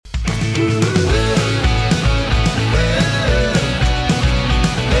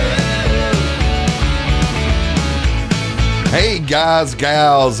Hey guys,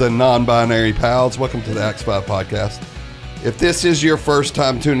 gals, and non-binary pals, welcome to the X5 podcast. If this is your first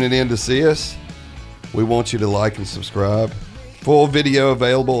time tuning in to see us, we want you to like and subscribe. Full video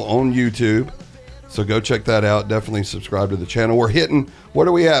available on YouTube, so go check that out. Definitely subscribe to the channel. We're hitting, what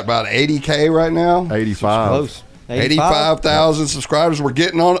are we at, about 80K right now? 85. Close. 85,000 subscribers. We're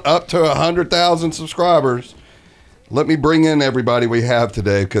getting on up to 100,000 subscribers. Let me bring in everybody we have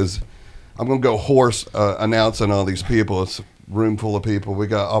today, because I'm going to go hoarse announcing all these people. It's a room full of people. We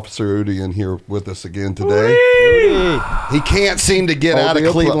got Officer Eudy in here with us again today. He can't seem to get out of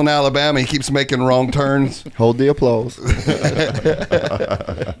Cleveland, Alabama. He keeps making wrong turns. Hold the applause.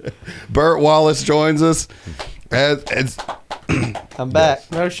 Burt Wallace joins us. I'm back.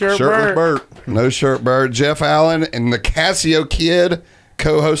 No shirt, Shirtless Burt. No shirt, Burt. Jeff Allen and the Casio Kid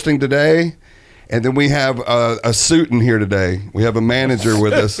co-hosting today. And then we have a suit in here today. We have a manager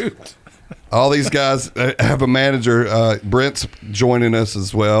with us. All these guys have a manager. Brent's joining us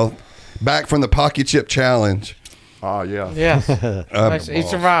as well. Back from the Pocky Chip Challenge. Oh, yeah. Yeah. He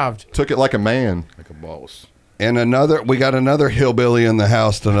survived. Took it like a man. Like a boss. And we got another hillbilly in the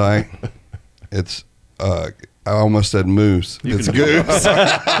house tonight. It's, I almost said moose. It's Goose.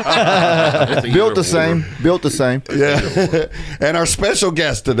 Built the same. Built the same. Yeah. And our special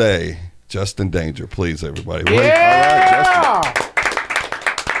guest today, Justin Danger. Please, everybody. Yeah!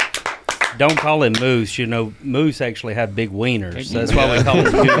 Don't call him moose. You know, moose actually have big wieners. That's why we call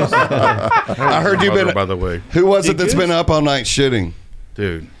him goose. I heard you've been. By the way, Who was it that's been up all night shitting?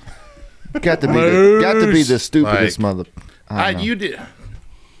 dude, Got to be the stupidest mother. you did.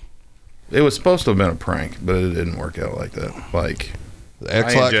 It was supposed to have been a prank, but it didn't work out like that. Like The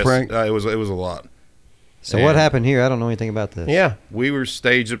X-Lock prank? It was a lot. So what happened here? I don't know anything about this. Yeah. We were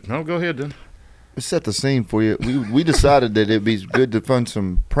staged. No, go ahead then. Set the scene for you. We decided that it'd be good to fund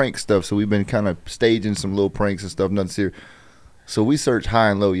some prank stuff, so we've been kind of staging some little pranks and stuff, nothing serious. So we searched high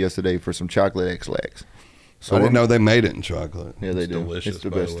and low yesterday for some chocolate X-Lax. So I didn't know they made it in chocolate. Yeah, they It's do. delicious, It's the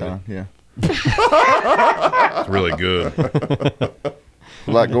by the best way. time. Yeah, It's really good.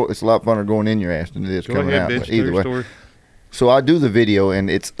 it's a lot funner going in your ass than it is Go coming ahead, out. bitch. But Tell your either way, story. so I do the video, and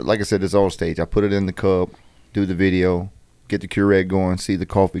it's like I said, it's all staged. I put it in the cup, do the video, get the Keurig going, see the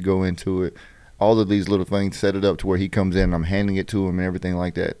coffee go into it. All of these little things, set it up to where he comes in, I'm handing it to him and everything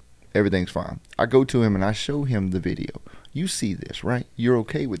like that. Everything's fine. I go to him and I show him the video. You see this, right? You're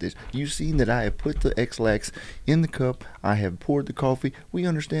okay with this. You've seen that I have put the X-Lax in the cup. I have poured the coffee. We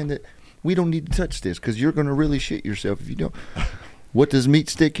understand that we don't need to touch this because you're going to really shit yourself if you don't. What does Meat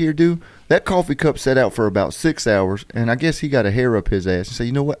Stick here do? That coffee cup sat out for about 6 hours, and I guess he got a hair up his ass and said,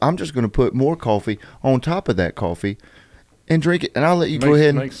 you know what? I'm just going to put more coffee on top of that coffee and drink it, and I'll let you go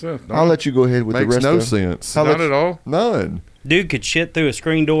ahead. Makes sense. I'll let you go ahead with the Makes rest no of it. sense. Not at all. None. Dude could shit through a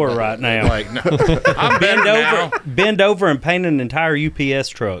screen door right now. Like, no. I'm Bend better now. over, bend over, and paint an entire UPS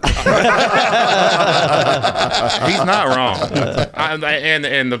truck. He's not wrong.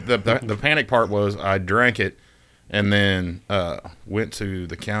 And the panic part was I drank it and then went to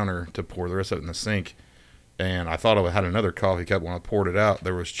the counter to pour the rest of it in the sink. And I thought I had another coffee cup. When I poured it out,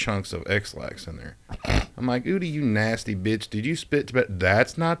 there was chunks of X-Lax in there. I'm like, Eudy, you nasty bitch. Did you spit tobacco?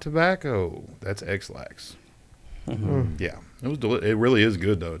 That's not tobacco. That's X-Lax. Mm-hmm. Yeah. It really is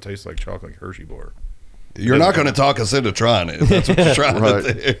good, though. It tastes like chocolate Hershey bar. You're not going to talk us into trying it. That's what you're trying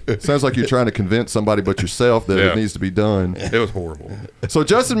to do. Sounds like you're trying to convince somebody but yourself that Yeah. it needs to be done. It was horrible. So,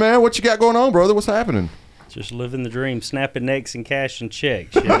 Justin, man, what you got going on, brother? What's happening? Just living the dream, snapping necks and cashing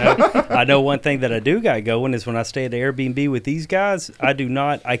checks. You know, I know one thing that I do got going is when I stay at the Airbnb with these guys,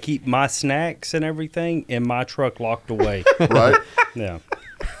 I keep my snacks and everything in my truck locked away. Right? Yeah.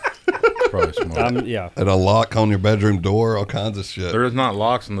 Probably smart. Yeah. And a lock on your bedroom door, all kinds of shit. There is not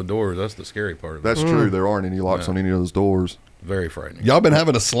locks on the doors. That's the scary part of it. That's true. There aren't any locks on any of those doors. Very frightening. Y'all been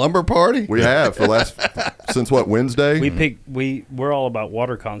having a slumber party? We have for the last since what, Wednesday? We're all about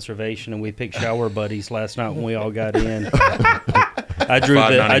water conservation, and we picked shower buddies last night when we all got in. I drew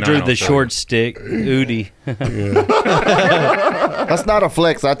 $5.99 the short stick, Eudy. That's not a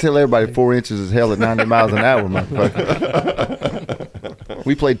flex. I tell everybody 4 inches is hell at 90 miles an hour, motherfucker.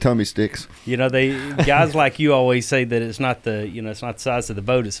 We played tummy sticks. You know, guys like you always say that it's not the size of the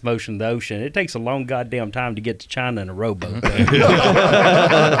boat, it's the motion of the ocean. It takes a long goddamn time to get to China in a rowboat. But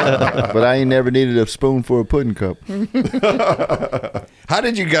I ain't never needed a spoon for a pudding cup. How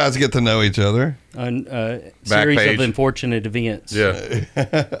did you guys get to know each other? Series page. of unfortunate events.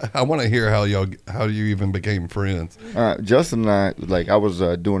 Yeah. I want to hear how you even became friends. Justin and I, I was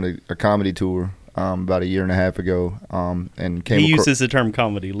doing a comedy tour about a year and a half ago, and came. He uses the term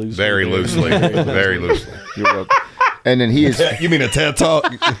comedy loosely. Very loosely. Very loosely. You're welcome. And then he is. You mean a TED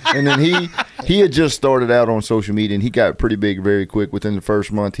Talk? And then he had just started out on social media, and he got pretty big very quick. Within the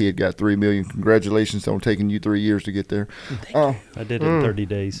first month, he had got 3 million. Congratulations on taking you 3 years to get there. I did it in 30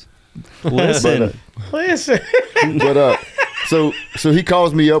 days. Listen. But so he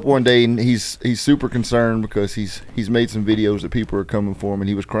calls me up one day, and he's super concerned because he's made some videos that people are coming for him, and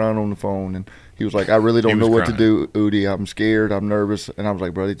he was crying on the phone, and he was like, I really don't know what to do, Eudy. I'm scared. I'm nervous. And I was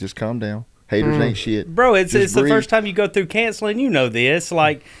like, brother, just calm down. Haters ain't shit. Bro, it's the breathe. first time you go through canceling. You know this.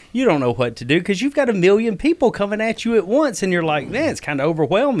 Like, you don't know what to do because you've got a million people coming at you at once, and you're like, man, it's kind of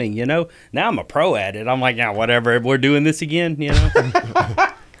overwhelming, you know? Now I'm a pro at it. I'm like, yeah, whatever. We're doing this again, you know?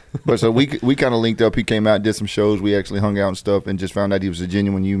 But so we kind of linked up. He came out, did some shows. We actually hung out and stuff, and just found out he was a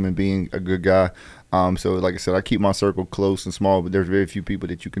genuine human being, a good guy. So like I said, I keep my circle close and small, but there's very few people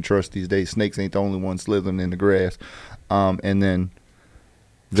that you can trust these days. Snakes ain't the only one slithering in the grass. And then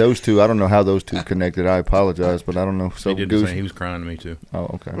those two, I don't know how those two connected. I apologize, but I don't know. So He did the same. He was crying to me too. Oh,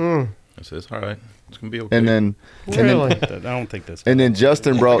 okay. I said, it's all right. It's gonna be okay. And then Really? I don't think that's. and then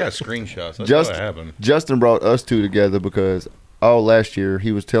Justin I brought got screenshots. That's what happened. Justin brought us two together because all last year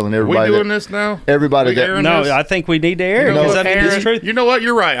he was telling Are we everybody doing this now? everybody We that airing No, this? I think we need to air it You know because what, I mean, it's Aaron? truth. You know what?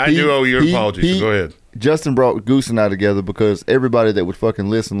 You're right. I do owe you an apology. So go ahead. Justin brought Goose and I together because everybody that would fucking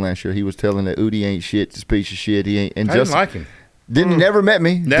listen last year, he was telling that Eudy ain't shit, just piece of shit. He ain't. And I didn't Justin like him. never met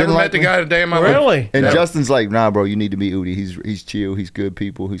me. Never didn't met like the me. guy a day in my life. Really? And No. Justin's like, nah, bro, you need to meet Eudy. He's chill. He's good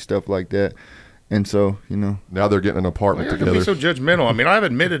people. He's stuff like that. And so, you know, Now they're getting an Why apartment are you gonna be together. so judgmental? I mean, I've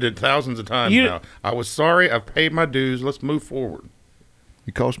admitted it thousands of times You- now. I was sorry. I've paid my dues. Let's move forward.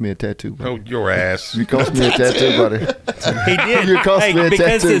 you cost me a tattoo, buddy. Oh, your ass. You cost me a tattoo, buddy. He did. You cost me a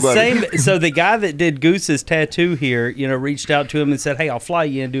because tattoo, the buddy. so the guy that did Goose's tattoo here, you know, reached out to him and said, "Hey, I'll fly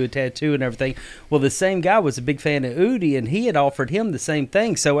you and do a tattoo and everything." Well, the same guy was a big fan of Eudy, and he had offered him the same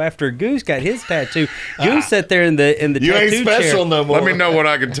thing. So after Goose got his tattoo, Goose sat there in the You tattoo ain't special chair. no more. Let me know when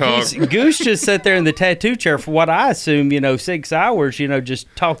I can talk. Goose just sat there in the tattoo chair for what I assume, 6 hours,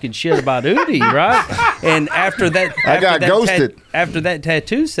 just talking shit about Eudy, right? And after that, got ghosted. After that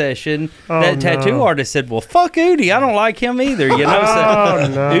tattoo session, Oh, that tattoo no. artist said, "Well, fuck Eudy, I don't like him either." So Oh,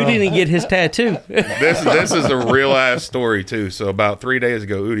 no. Eudy didn't get his tattoo. This is a real ass story too. So about 3 days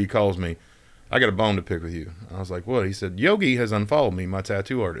ago, Eudy calls me. I got a bone to pick with you. I was like, what? He said, Yogi has unfollowed me, my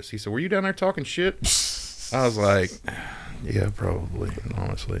tattoo artist. He said, were you down there talking shit? I was like, yeah, probably,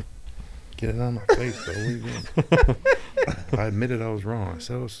 honestly. Get it out of my face, bro. What are you doing? I admitted I was wrong. I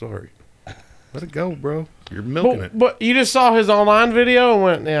said I was sorry. Let it go, bro. You're milking it. But you just saw his online video and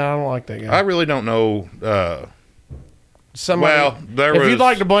went, yeah, I don't like that guy. I really don't know. Somebody, well, there if was. you'd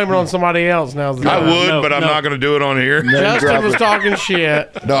like to blame it on somebody else, now's the I time. would, No, but I'm no. not going to do it on here. Justin was talking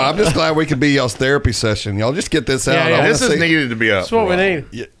shit. No, I'm just glad we could be y'all's therapy session. Y'all just get this out. Yeah, I yeah. wanna This is see- needed to be up. That's what we need.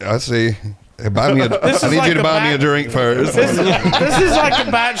 Yeah, I see. Hey, buy me a, This I is need like you to the buy me a back- drink first. This is like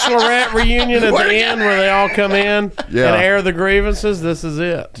the Bachelorette reunion at the end where they all come in Yeah. and air the grievances. This is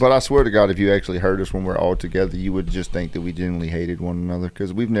it. But I swear to God, if you actually heard us when we're all together, you would just think that we genuinely hated one another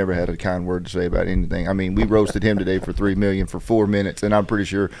because we've never had a kind word to say about anything. I mean, we roasted him today for 3 million for 4 minutes, and I'm pretty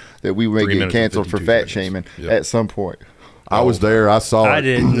sure that we may 3 get minutes and canceled for 52 fat seconds. shaming Yep. at some point. I was there. I saw it. I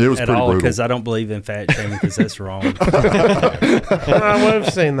didn't It was at pretty all brutal. because I don't believe in fat shaming because that's wrong. We've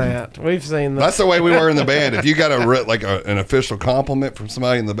seen that. We've seen that. That's the way we were in the band. If you got an official compliment from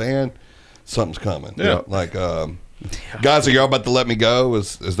somebody in the band, something's coming. Yeah. Like, guys, are y'all about to let me go?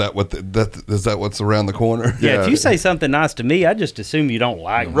 Is that what is that what's around the corner? Yeah, if you say something nice to me, I just assume you don't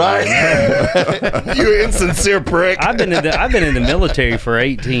like me. Right. You insincere prick. I've been in the military for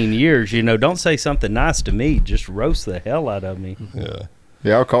 18 years. Don't say something nice to me. Just roast the hell out of me. Yeah.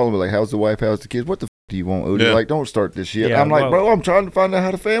 Yeah, I'll call him like, how's the wife? How's the kids? What the do you want, Eudy? Yeah. Like, don't start this shit. Yeah, I'm like, well- bro, I'm trying to find out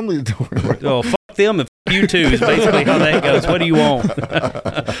how the family's doing. Oh, fuck them and fuck you too is basically how that goes. What do you want?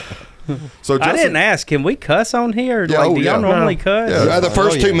 So I Justin, didn't ask. Can we cuss on here? Yeah, Like, oh, do y'all yeah. normally No. cuss? Yeah, the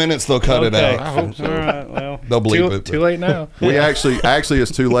first 2 minutes they'll cut it Okay. out. I hope so. All right. Well, They'll bleep it. Too late now. we actually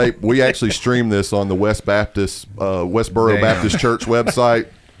it's too late. We actually streamed this on the Westboro Damn. Baptist Church website.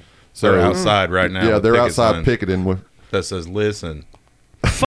 So They're outside right now. Yeah, with they're picket outside signs picketing. With, that says "Listen."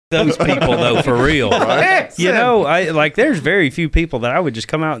 those people though, for real. There's very few people that I would just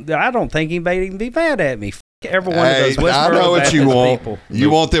come out. I don't think anybody even be mad at me. F every one Hey, of those Westboro I know what Baptist you want. people. You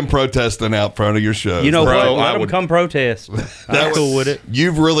want them protesting out front of your show. You know Bro, what? I Let them would- come protest. I'm cool with it.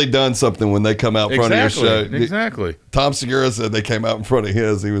 You've really done something when they come out front of your show. Exactly. Tom Segura said they came out in front of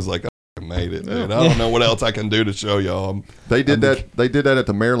his. He was like, fucking made it, dude. I don't know what else I can do to show y'all. They did that. They did that at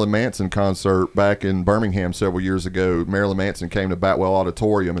the Marilyn Manson concert back in Birmingham several years ago. Marilyn Manson came to Batwell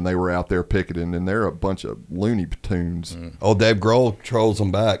Auditorium, and they were out there picketing, and they're a bunch of loony tunes. Oh, Dave Grohl trolls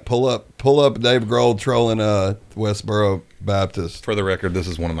them back. Pull up Dave Grohl trolling Westboro Baptist. For the record, this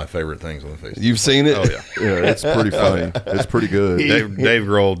is one of my favorite things on the Facebook. You've seen it? Oh yeah, Yeah, it's pretty funny. It's pretty good. Dave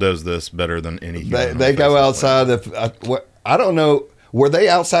Grohl does this better than any. They go outside. I don't know. Were they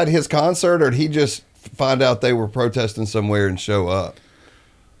outside his concert, or did he just find out they were protesting somewhere and show up?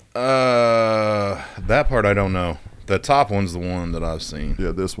 That part I don't know. The top one's the one that I've seen.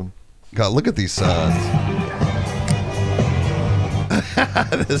 Yeah, this one. God, look at these signs.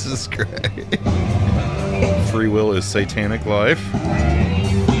 This is great. Free will is satanic life.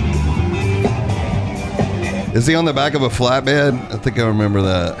 Is he on the back of a flatbed? I think I remember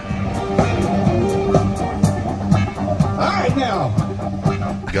that. All right, now.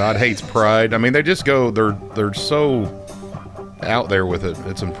 God hates pride. I mean, they just go. They're so out there with it.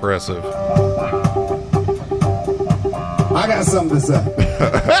 It's impressive. I got something to say.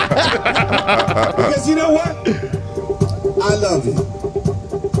 Because you know what? I love you.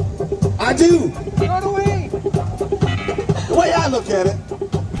 I do. The way I look at it,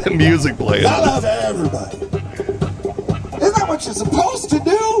 The music playing. I love everybody. Isn't that what you're supposed to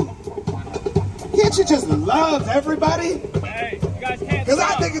do? Can't you just love everybody? Because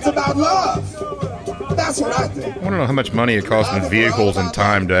I think it's about love. That's what I think. I want to know how much money it costs in vehicles and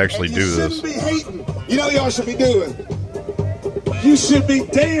time to actually do You this. shouldn't be hating. You know what y'all should be doing? You should be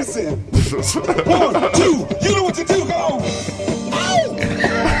dancing. 1, 2, you know what to do, go.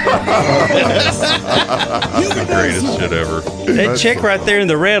 That's the greatest shit ever. That chick right there in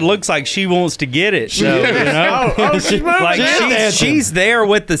the red looks like she wants to get it. So, you know? she's like she's there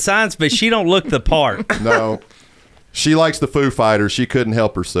with the signs, but she don't look the part. No, she likes the Foo Fighters. She couldn't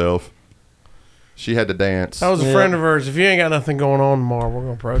help herself. She had to dance. That was a friend of hers. If you ain't got nothing going on tomorrow, we're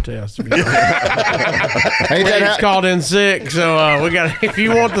gonna protest. Ain't that He's called in sick, so we got. If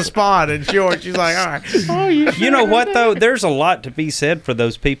you want the spot, it's yours. She's like, all right. Oh, You know what though? There's a lot to be said for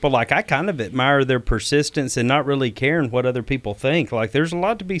those people. Like I kind of admire their persistence and not really caring what other people think. Like there's a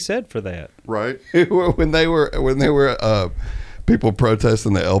lot to be said for that. Right. when they were people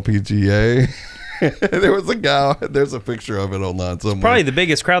protesting the LPGA. There was a guy. There's a picture of it online somewhere. Probably the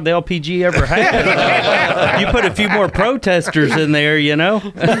biggest crowd the LPG ever had. You put a few more protesters in there, you know.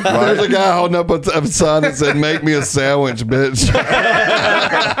 There's a guy holding up a sign that said, "Make me a sandwich, bitch."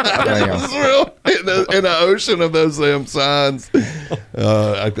 This is real. In an ocean of those damn signs.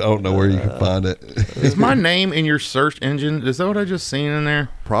 I don't know where you can find it. Is my name in your search engine? Is that what I just seen in there?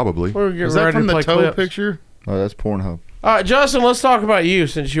 Probably. We're getting Is that ready from to the play toe clips. picture? Oh, that's Pornhub. All right, Justin, let's talk about you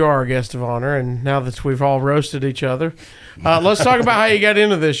since you are our guest of honor, and now that we've all roasted each other, let's talk about how you got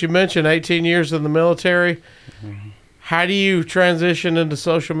into this. You mentioned 18 years in the military. How do you transition into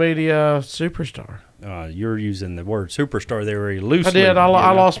social media superstar? You're using the word superstar there very loosely. I did. I you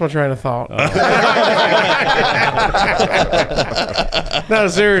know? lost my train of thought. No,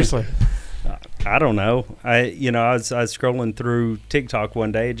 seriously. I don't know. I was scrolling through TikTok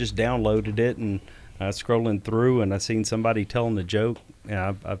one day, just downloaded it, and I was scrolling through, and I seen somebody telling a joke. And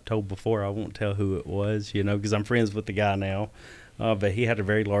I've told before, I won't tell who it was, because I'm friends with the guy now. But he had a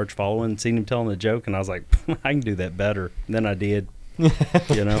very large following. Seen him telling a joke, and I was like, I can do that better. And then I did.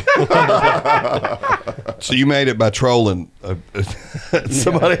 So you made it by trolling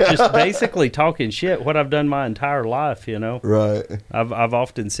somebody. Just basically talking shit. What I've done my entire life, Right. I've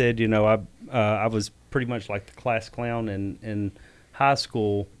often said, I was pretty much like the class clown in high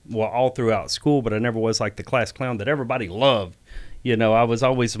school, well, all throughout school, but I never was like the class clown that everybody loved. I was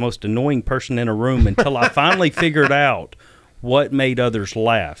always the most annoying person in a room until I finally figured out what made others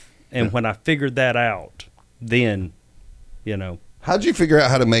laugh. And when I figured that out, then, How'd you figure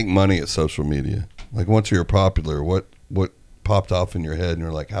out how to make money at social media? Like once you're popular, what popped off in your head and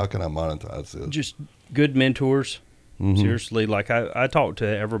you're like, how can I monetize this? just good mentors. Seriously, like I talk to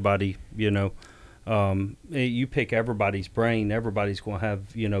everybody, you pick everybody's brain, everybody's going to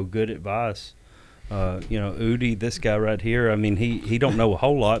have, good advice. Eudy, this guy right here, I mean, he don't know a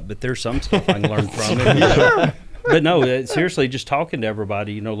whole lot, but there's some stuff I can learn from him. But no, seriously, just talking to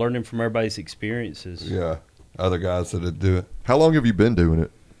everybody, learning from everybody's experiences. Yeah. Other guys that do it. How long have you been doing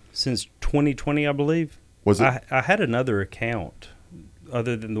it? Since 2020, I believe. Was it? I had another account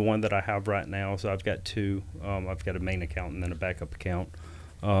other than the one that I have right now, so I've got two. I've got a main account and then a backup account.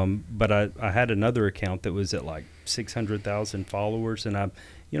 But I had another account that was at like 600,000 followers, and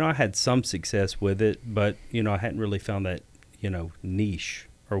I had some success with it, but I hadn't really found that niche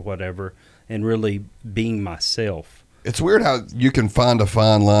or whatever, and really being myself. It's weird how you can find a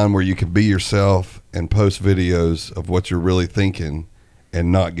fine line where you can be yourself and post videos of what you're really thinking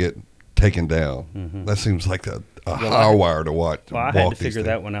and not get taken down. That seems like a high wire to watch. Well, I had to figure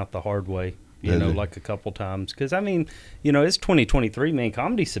that one out the hard way. Like a couple times. Because, I mean, it's 2023, man.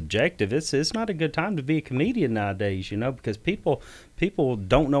 Comedy's subjective. It's not a good time to be a comedian nowadays, because people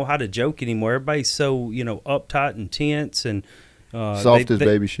don't know how to joke anymore. Everybody's so, uptight and tense and soft as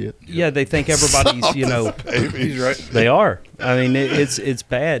baby shit. Yeah, they think everybody's, He's right. They are. I mean, it's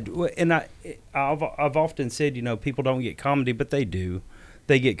bad. And I've often said, people don't get comedy, but they do.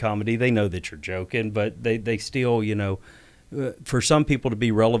 They get comedy. They know that you're joking, but they still, for some people to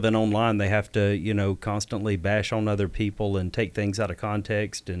be relevant online, they have to, constantly bash on other people and take things out of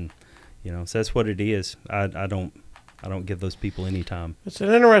context, and so that's what it is. I don't give those people any time. It's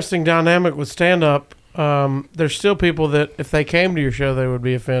an interesting dynamic with stand-up. There's still people that if they came to your show, they would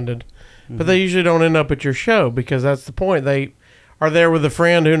be offended, but they usually don't end up at your show because that's the point. They are there with a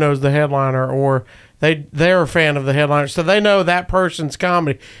friend who knows the headliner, or they're a fan of the headliner, so they know that person's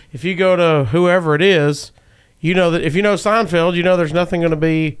comedy. If you go to whoever it is, you know that if you know Seinfeld, there's nothing going to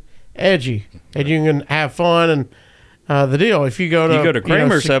be edgy, and you can have fun and the deal. If you go to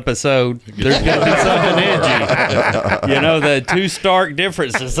Kramer's episode, there's going to be something edgy. The two stark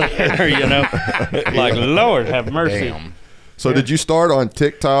differences there. Like Lord have mercy. Damn. So did you start on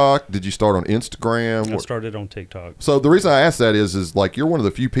TikTok? Did you start on Instagram? I started on TikTok. So the reason I ask that is like you're one of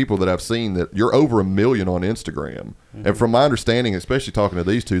the few people that I've seen that you're over 1 million on Instagram. And from my understanding, especially talking to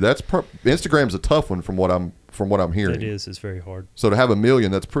these two, Instagram's a tough one from what I'm hearing. It is. It's very hard. So to have 1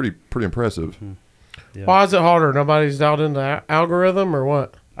 million, that's pretty impressive. Yeah. Why is it harder? Nobody's dialed into the algorithm or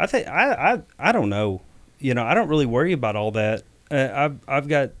what? I think I don't know. I don't really worry about all that. I've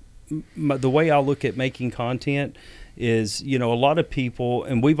got the way I look at making content is, a lot of people,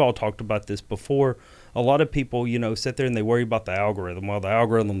 and we've all talked about this before, a lot of people, sit there and they worry about the algorithm. Well, the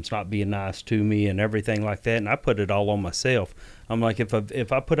algorithm's not being nice to me and everything like that, and I put it all on myself. I'm like,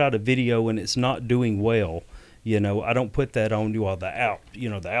 if I put out a video and it's not doing well, I don't put that on you. Well, the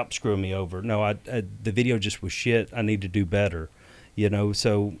app screwed me over. No, the video just was shit. I need to do better.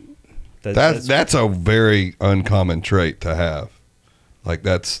 So that's a very uncommon trait to have. Like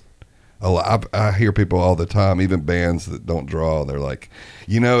that's a lot. I hear people all the time, even bands that don't draw. They're like,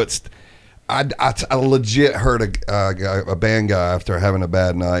 it's. I legit heard a band guy after having a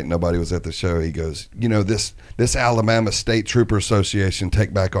bad night. Nobody was at the show. He goes, this Alabama State Trooper Association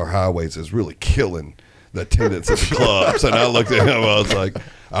Take Back Our Highways is really killing the attendance at the clubs. And I looked at him. I was like,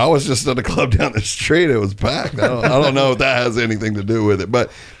 I was just at a club down the street. It was packed. I don't know if that has anything to do with it,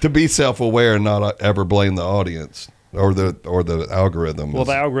 but to be self-aware and not ever blame the audience or the algorithm. Well,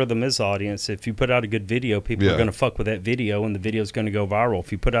 the algorithm is the audience. If you put out a good video, people are going to fuck with that video, and the video's going to go viral.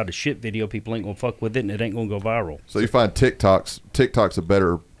 If you put out a shit video, people ain't going to fuck with it, and it ain't going to go viral. So you find TikTok's a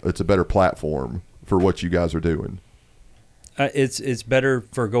better platform for what you guys are doing. It's better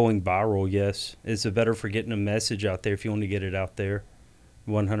for going viral, yes. It's better for getting a message out there if you want to get it out there,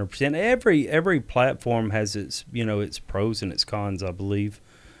 100%. Every platform has its its pros and its cons, I believe,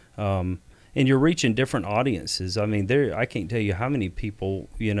 and you're reaching different audiences. I mean, I can't tell you how many people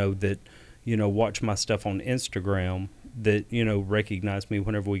that watch my stuff on Instagram that recognize me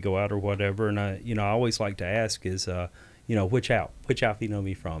whenever we go out or whatever, and I always like to ask is which app you know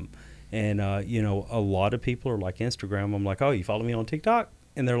me from. And, a lot of people are like Instagram. I'm like, oh, you follow me on TikTok?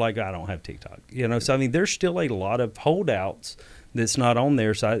 And they're like, I don't have TikTok. So, I mean, there's still a lot of holdouts that's not on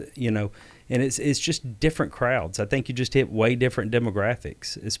there. So, and it's just different crowds. I think you just hit way different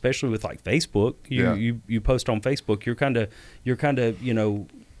demographics, especially with like Facebook. You post on Facebook. You're kind of,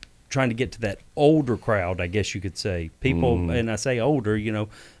 trying to get to that older crowd, I guess you could say. People, and I say older,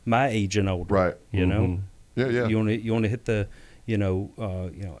 my age and older. Right. Mm-hmm. Yeah. You want to hit the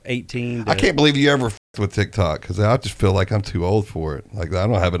 18. I can't believe you ever with TikTok because I just feel like I'm too old for it. Like I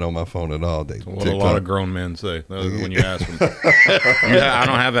don't have it on my phone at all. What a lot of grown men say when you ask them. I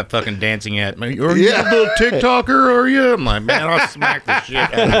don't have that fucking dancing at me. Are you a little TikToker? Are you? I'm like, man, I'll smack the shit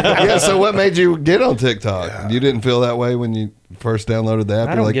out of you. Yeah. So what made you get on TikTok? Yeah. You didn't feel that way when you first downloaded the app?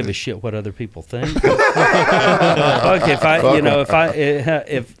 I don't give a shit what other people think. Fuck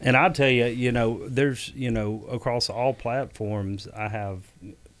if and I'll tell you, there's across all platforms, I have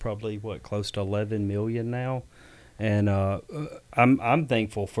probably close to 11 million now, and I'm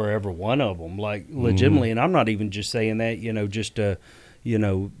thankful for every one of them, like legitimately. And I'm not even just saying that just to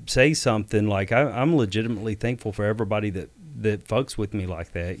say something. Like I'm legitimately thankful for everybody that fucks with me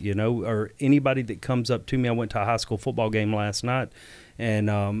like that, or anybody that comes up to me. I went to a high school football game last night,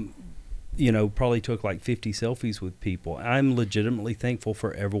 and probably took like 50 selfies with people. I'm legitimately thankful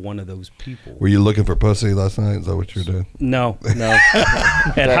for every one of those people. Were you looking for pussy last night? Is that what you're doing? No.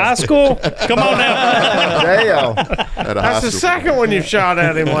 At high school? Come on now. Damn. That's the second one you've shot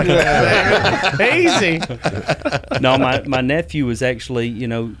at him like that. Easy. No, my nephew was actually,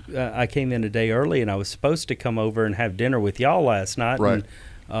 I came in a day early, and I was supposed to come over and have dinner with y'all last night. Right.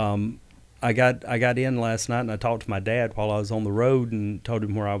 And, I got in last night, and I talked to my dad while I was on the road and told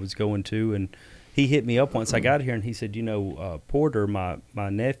him where I was going to, and he hit me up once I got here, and he said, Porter, my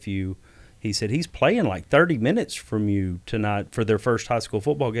nephew, he said, he's playing like 30 minutes from you tonight for their first high school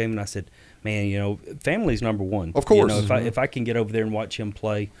football game. And I said, man, family's number one. Of course. If I can get over there and watch him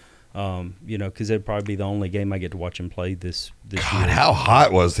play, because it'd probably be the only game I get to watch him play this year. God, how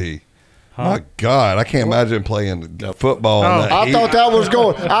hot was he? My God, I can't imagine playing football. I thought that was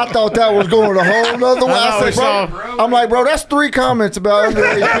going a whole nother way. I said, bro, I'm like, bro, that's 3 comments about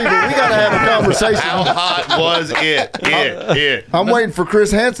underage people. We got to have a conversation. How hot was it? I'm waiting for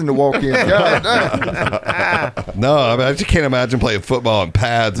Chris Hansen to walk in. God damn. No, I just can't imagine playing football in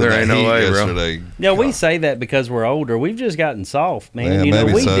pads. There ain't no way, bro. yesterday. Yeah, we say that because we're older. We've just gotten soft, man. Yeah,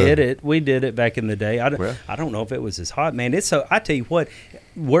 maybe we so. did it. We did it back in the day. I don't know if it was as hot, man. It's so. I tell you what,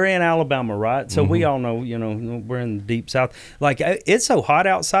 we're in Alabama, right? So we all know, we're in the deep South. Like, it's so hot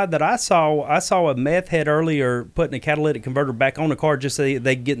outside that I saw a meth head earlier putting a catalytic converter back on the car just so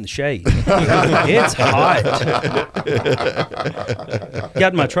they could get in the shade. It's hot.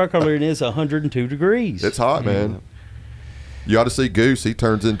 Got in my truck earlier, and it's 102 degrees. It's hot, man. You ought to see Goose. He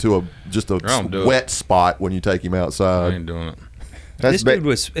turns into just a wet spot when you take him I outside. ain't doing it. This dude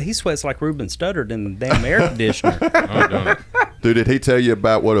he sweats like Ruben Studdard in the damn air conditioner. I ain't doing it. Dude, did he tell you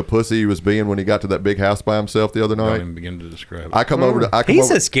about what a pussy he was being when he got to that big house by himself the other Don't night? even begin to describe it. I come over to. He's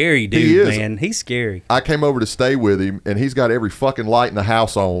a scary He dude, is. man. He's scary. I came over to stay with him, and he's got every fucking light in the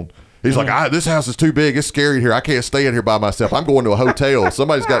house on. He's like, this house is too big. It's scary here. I can't stay in here by myself. I'm going to a hotel.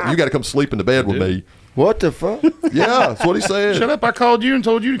 You got to come sleep in the bed with me. What the fuck? Yeah, that's what he said. Shut up! I called you and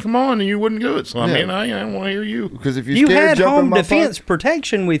told you to come on, and you wouldn't do it. So I mean, I don't want to hear you. Because if you're You scared, had jump in home my defense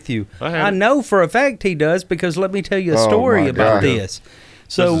protection with you. I had I it. know for a fact he does, because let me tell you a Oh, story my about God. this.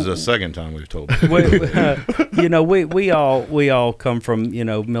 So This is the second time we've told you. we all come from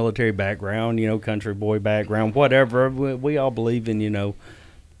military background, country boy background, whatever. We all believe in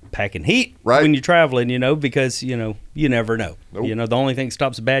packing heat Right. when you're traveling, because you never know. Nope. The only thing that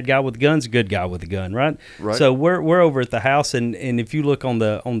stops a bad guy with a gun is a good guy with a gun, right? Right. So we're over at the house, and if you look on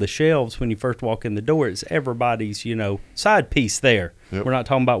the shelves when you first walk in the door, it's everybody's side piece there. Yep. We're not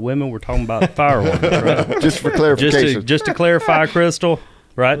talking about women, we're talking about firearms, right? Just for clarification. just to clarify, Crystal.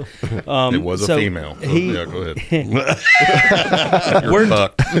 Right, It was a female. So, yeah, go ahead. We're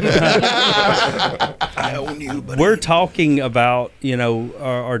Fucked. We're talking about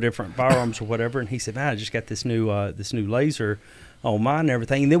our different firearms or whatever, and he said, "Man, I just got this new laser on mine and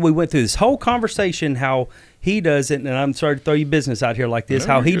everything." And then we went through this whole conversation how he doesn't, and I'm sorry to throw you business out here like this,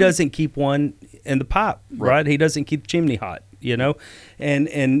 No, how he you're good. doesn't keep one in the pipe, right? He doesn't keep the chimney hot,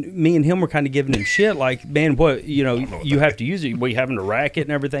 and me and him were kind of giving him shit like, man, what you have to use it, we having to rack it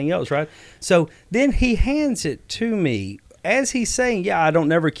and everything else, right? So then he hands it to me. As he's saying, I don't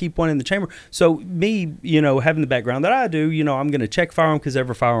never keep one in the chamber. So me, having the background that I do, I'm going to check firearm because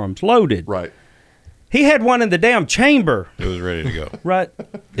every firearm's loaded. Right. He had one in the damn chamber. It was ready to go. Right.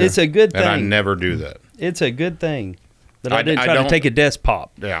 It's a good thing. And I never do that. It's a good thing that I didn't I try to don't- take a desk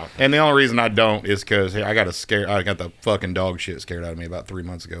pop. Yeah. And the only reason I don't is because I got the fucking dog shit scared out of me about 3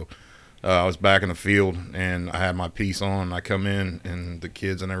 months ago. I was back in the field, and I had my piece on. I come in, and the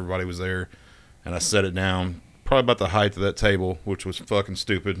kids and everybody was there, and I set it down. Probably about the height of that table, which was fucking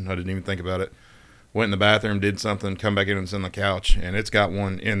stupid. I didn't even think about it. Went in the bathroom, did something, come back in and it's on the couch, and it's got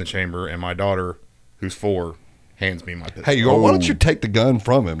one in the chamber, and my daughter, who's 4, hands me my pistol. Hey, why don't you take the gun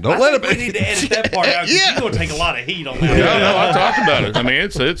from him? Don't let him. We need to edit that part out. Yeah. You're going to take a lot of heat on that. Yeah, no, I talked about it. I mean,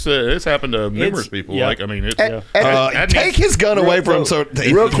 it's happened to numerous people. yeah. Like, I mean, it's Take his gun away from him so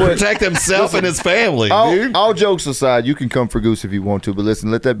he real can quick. protect himself and his family, dude. All jokes aside, you can come for Goose if you want to, but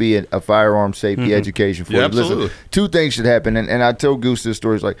listen, let that be a firearm safety education for Yeah, you. absolutely. Listen, 2 things should happen, and I tell Goose this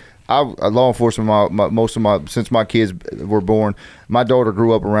story. It's like, law enforcement, since my kids were born, my daughter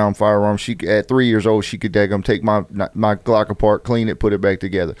grew up around firearms. She at 3 years old, she could take my Glock apart, clean it, put it back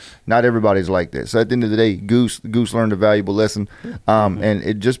together. Not everybody's like that. So at the end of the day, Goose learned a valuable lesson. And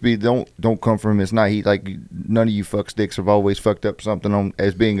it just be don't come from him. It's not none of you fuck sticks have always fucked up something on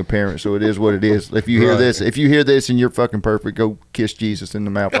as being a parent. So it is what it is. If you hear this and you're fucking perfect, go kiss Jesus in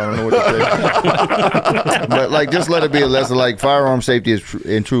the mouth. I don't know what to say. But just let it be a lesson. Like, firearm safety is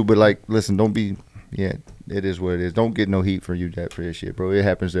true, but listen, don't be it is what it is. Don't get no heat for you that for this shit, bro. It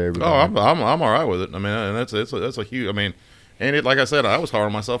happens to everybody. Oh, I'm all right with it. I mean, and that's a huge. I mean, and it, like I said, I was hard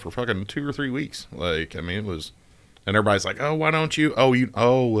on myself for fucking 2 or 3 weeks. Like, I mean, it was, and everybody's like, oh, why don't you?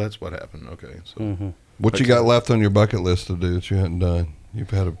 Oh, that's what happened. Okay, so What you got left on your bucket list to do that you hadn't done?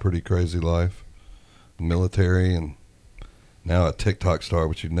 You've had a pretty crazy life, military, and now a TikTok star,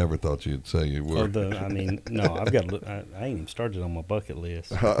 which you never thought you'd say you were. I ain't even started on my bucket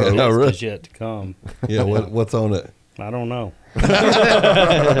list. No, really? It's yet to come. Yeah, what's on it? I don't know. But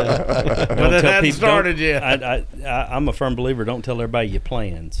it hadn't started yet. I'm a firm believer. Don't tell everybody your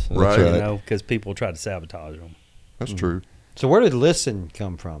plans, Right. You know, because people try to sabotage them. That's true. So where did listen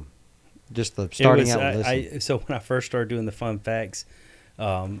come from? Just the starting out with listen. So when I first started doing the fun facts,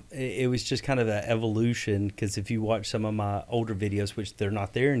 it was just kind of an evolution, because if you watch some of my older videos, which they're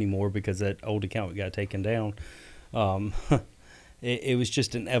not there anymore because that old account got taken down, it was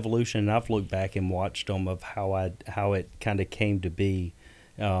just an evolution. And I've looked back and watched them of how it kind of came to be,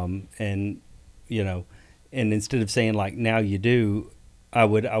 and you know, and instead of saying like now you do, I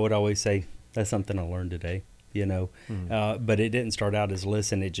would always say that's something I learned today, you know. But it didn't start out as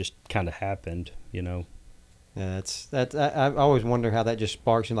listen; it just kind of happened, you know. Yeah, I always wonder how that just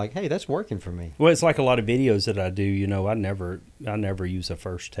sparks and like, hey, that's working for me. Well, it's like a lot of videos that I do. You know, I never use a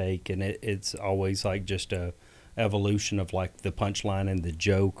first take, and it's always like just a evolution of like the punchline and the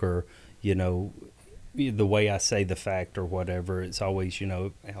joke, or you know, the way I say the fact or whatever. It's always, you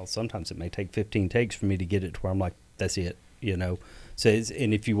know, hell, sometimes it may take 15 takes for me to get it to where I'm like, that's it, you know. So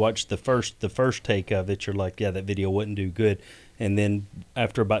and if you watch the first take of it, you're like, yeah, that video wouldn't do good, and then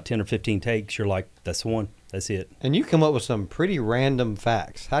after about 10 or 15 takes, you're like, that's the one. That's it. And you come up with some pretty random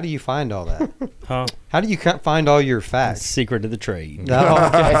facts. How do you find all that? Huh? How do you find all your facts? Secret of the trade. Oh,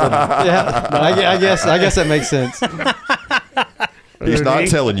 okay. Yeah, I guess that makes sense. He's not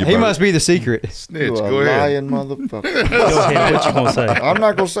telling you. He Bert. must be the secret. snitch. You a Go ahead. lying motherfucker. Go ahead. What you gonna say? I'm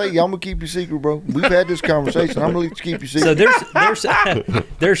not gonna say. I'm gonna keep your secret, bro. We've had this conversation. I'm gonna keep your secret. So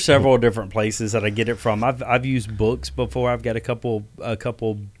there's several different places that I get it from. I've used books before. I've got a couple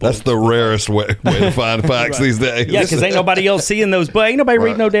books. That's the rarest way to find facts these days. Yeah, because ain't nobody else seeing those books. Ain't nobody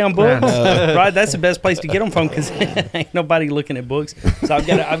reading no damn books, right? That's the best place to get them from, because ain't nobody looking at books. So I've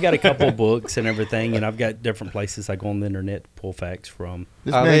got a couple books and everything, and I've got different places I go on the internet to pull facts from.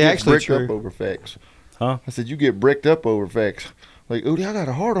 This Are man they gets actually bricked true? up over facts. Huh? I said, you get bricked up over facts. Like, Eudy, I got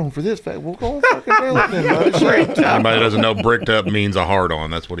a hard on for this fact. Well, go on fucking tell it then, buddy. Anybody that doesn't know, bricked up means a hard on.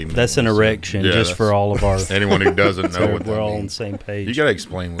 That's what he means. That's an erection, Yeah, just for all of our. anyone who doesn't know So what that we're all on the means. same page. You got to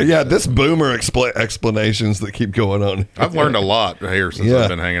explain. What Yeah, he said. this boomer explanations that keep going on. I've learned a lot here since Yeah. I've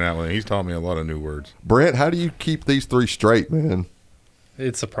been hanging out with him. He's taught me a lot of new words. Brent, how do you keep these three straight, man?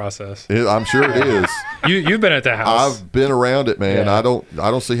 It's a process. I'm sure it is. You've been at the house. I've been around it, man. Yeah. I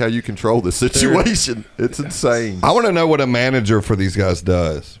don't see how you control this situation. It's insane. I want to know what a manager for these guys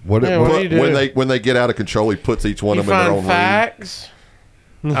does. What Yeah, what do you do? When they get out of control, he puts each one You of them in their find own room. facts.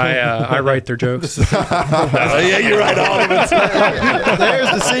 I write their jokes. yeah, you're right. All of it. There's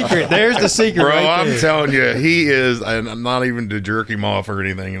the secret. There's the secret Bro, right I'm there. telling you, he is, and I'm not even to jerk him off or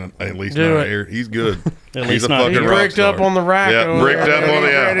anything, at least Do not it. here. He's good. At He's least a not fucking here. He rock bricked up star. on the rack. Yeah, over bricked there. up on the,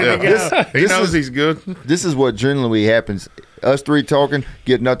 He's ready to yeah. go. He knows he's good. This is what generally happens. Us three talking,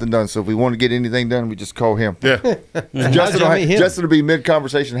 get nothing done. So if we want to get anything done, we just call him. Yeah. Justin will be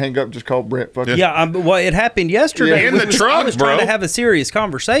mid-conversation, hang up, just call Brent. Fuck it. Yeah, well, it happened yesterday. Yeah, in the I truck, was trying bro. to have a serious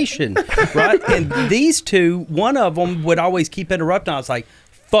conversation, right? And these two, one of them would always keep interrupting. I was like,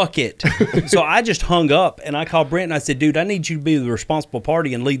 fuck it. So I just hung up and I called Brent and I said, dude, I need you to be the responsible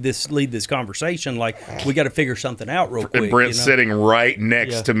party and lead this conversation. Like, we got to figure something out real quick. And Brent's you know? sitting right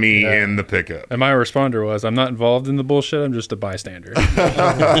next Yeah. to me in the pickup. And my responder was, I'm not involved in the bullshit. I'm just a bystander.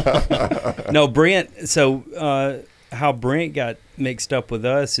 No, Brent. So how Brent got mixed up with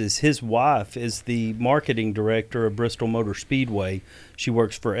us is his wife is the marketing director of Bristol Motor Speedway. She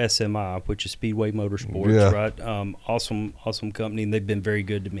works for SMI, which is Speedway Motorsports, Yeah. right? Awesome company, and they've been very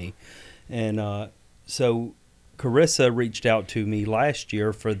good to me. And so Carissa reached out to me last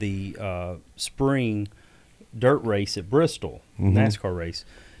year for the spring dirt race at Bristol, NASCAR race.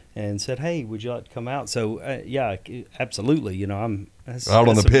 And said, "Hey, would you like to come out?" So, yeah, absolutely. You know, that's Out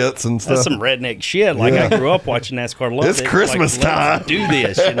on the some- pits and That's stuff. some redneck shit. Like, I grew up watching NASCAR. Love It's it. Christmas Like, let's time. do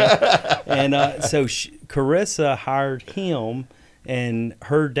this, you know. And so Carissa hired him and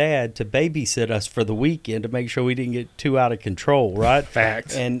her dad to babysit us for the weekend to make sure we didn't get too out of control, right?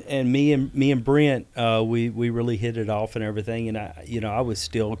 Facts. And me and Brent, we really hit it off and everything. And I was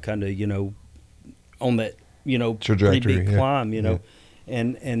still kind of, on that, Trajectory, pretty big yeah. climb, you know.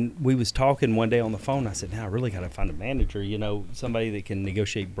 And we was talking one day on the phone. I said, now I really got to find a manager, somebody that can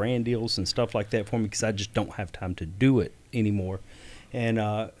negotiate brand deals and stuff like that for me, because I just don't have time to do it anymore.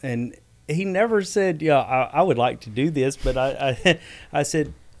 And he never said, I would like to do this, but I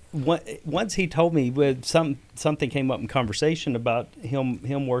said, once he told me when something came up in conversation about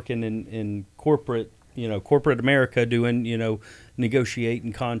him working in corporate, corporate America, doing,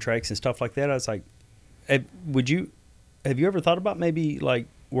 negotiating contracts and stuff like that. I was like, have you ever thought about maybe like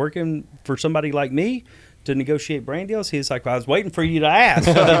working for somebody like me to negotiate brand deals? He's like, well, I was waiting for you to ask.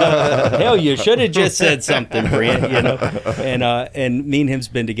 Hell, you should have just said something, Brent. And me and him's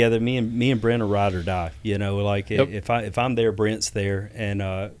been together. Me and Brent are ride or die. If I'm there, Brent's there,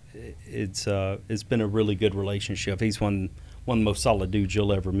 and it's been a really good relationship. He's one of the most solid dudes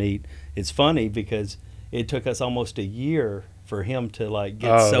you'll ever meet. It's funny because it took us almost a year for him to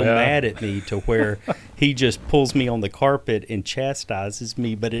get mad at me to where he just pulls me on the carpet and chastises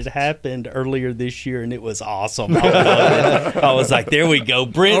me. But it happened earlier this year, and it was awesome. I was like, there we go.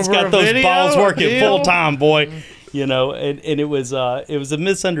 Brent's got those balls working full time, boy. And it was a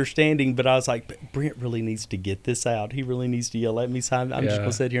misunderstanding, but I was like, but Brent really needs to get this out. He really needs to yell at me. So I'm just going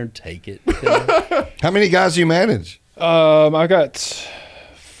to sit here and take it. How many guys do you manage? I got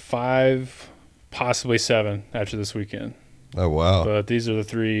 5, possibly 7 after this weekend. Oh, wow. But these are the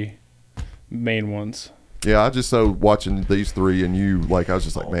 3 main ones. Yeah, I just so watching these 3 and you, I was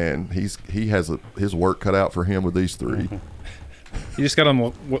just like, man, he has his work cut out for him with these 3. Mm-hmm. You just got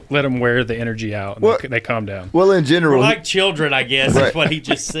to let them wear the energy out, and they calm down. Well, in general, we're like children, I guess. Right. Is what he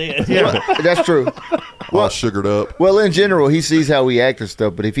just said. Yeah, that's true. All sugared up. Well, in general, he sees how we act and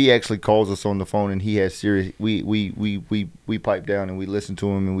stuff. But if he actually calls us on the phone and he has serious, we pipe down and we listen to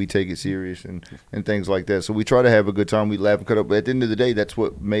him and we take it serious and things like that. So we try to have a good time. We laugh and cut up. But at the end of the day, that's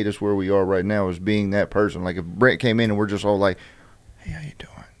what made us where we are right now, is being that person. Like if Brent came in and we're just all like, "Hey, how you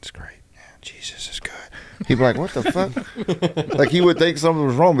doing? It's great. Yeah, Jesus is good." He'd be like, "What the fuck?" Like he would think something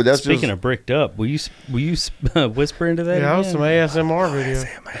was wrong, but that's speaking just... of bricked up. Will you whisper into that? Yeah, that was some ASMR video.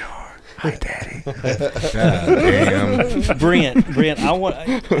 Hi, Daddy. Damn. Brent,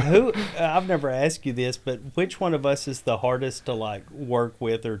 I've never asked you this, but which one of us is the hardest to work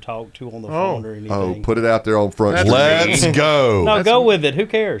with or talk to on the phone or anything? Oh, put it out there on front. Let's go. No, go with it. Who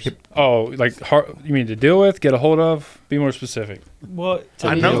cares? Oh, you mean to deal with, get a hold of? Be more specific. Well,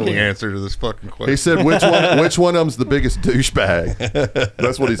 I know the answer to this fucking question. He said, which one of them's the biggest douchebag?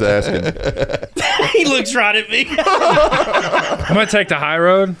 That's what he's asking. He looks right at me. I'm going to take the high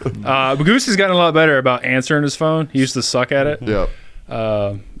road. But Goose has gotten a lot better about answering his phone. He used to suck at it. Yeah.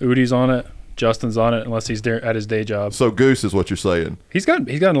 Eudy's on it. Justin's on it, unless he's at his day job. So Goose is what you're saying. He's gotten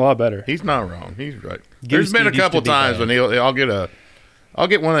a lot better. He's not wrong. He's right. Goose There's been a couple times bad. when I'll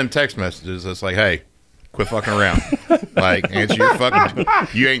get one of them text messages that's like, "Hey, quit fucking around. Answer your fucking.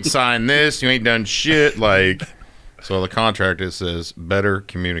 You ain't signed this. You ain't done shit. So the contract, it says better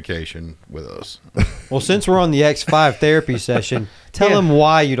communication with us." Well, since we're on the X5 therapy session, tell him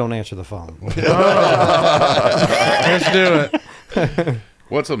why you don't answer the phone. Let's do it.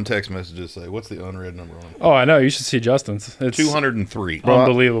 What's some text messages say? What's the unread number on it? Oh, I know. You should see Justin's. It's 203.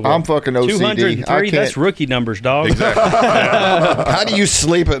 unbelievable. I'm fucking OCD. 203. That's rookie numbers, dog. Exactly. How do you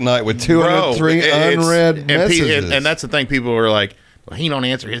sleep at night with 203 unread messages? And that's the thing. People are like, well, he don't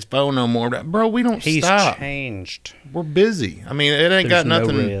answer his phone no more. Bro, we don't He's stop. changed. We're busy. I mean, it ain't got There's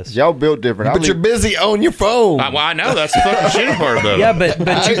nothing. No risk. Y'all built different. But you're busy on your phone. Well, I know that's the fucking shitty part about it. Yeah, but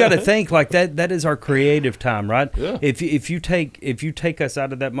you got to think that is our creative time, right? Yeah. If you take us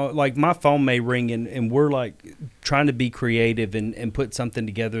out of that my phone may ring and we're trying to be creative and put something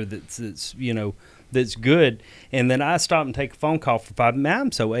together that's good, and then I stop and take a phone call for 5 minutes.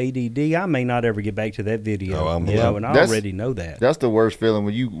 I'm so ADD, I may not ever get back to that video. And I already know that. That's the worst feeling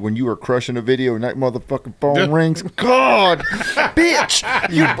when you were crushing a video and that motherfucking phone rings. God, bitch,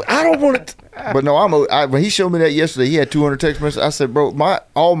 I don't want it. But no, when he showed me that yesterday, he had 200 text messages. I said, bro,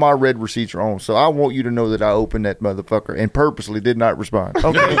 all my red receipts are on, so I want you to know that I opened that motherfucker and purposely did not respond.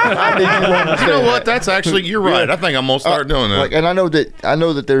 Okay, I need you to understand. You know what? That's actually, you're right. I think I'm gonna start doing that. And I know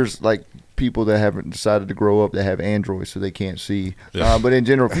that there's people that haven't decided to grow up that have Android, so they can't see. Yeah. But in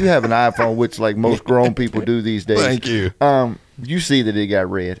general, if you have an iPhone, which most grown people do these days, Thank you. You see that it got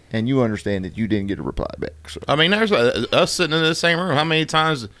read, and you understand that you didn't get a reply back. So. I mean, there's us sitting in the same room. How many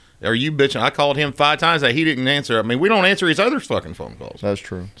times Are you bitching? I called him 5 times that he didn't answer. I mean, we don't answer each other's fucking phone calls. That's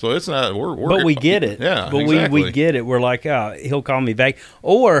true. So it's not. We're But we get it. Yeah, but exactly. we get it. We're like, he'll call me back,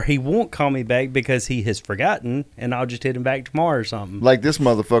 or he won't call me back because he has forgotten, and I'll just hit him back tomorrow or something. Like this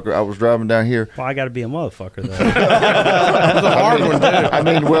motherfucker, I was driving down here. Well, I got to be a motherfucker though. That's a hard one, too. I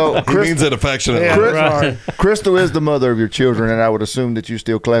mean, well, He means it affectionately. Yeah, Chris- right. Crystal is the mother of your children, and I would assume that you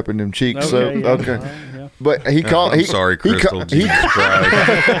still clapping them cheeks. Okay, So yeah, okay, all right, yeah. but he called. I'm sorry, Crystal. Jesus Christ.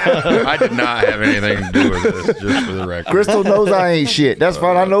 I did not have anything to do with this. Just for the record. Crystal knows I ain't shit. That's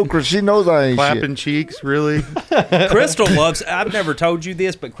fine. I know Chris. She knows I ain't Clapping shit. cheeks, really? Crystal loves. I've never told you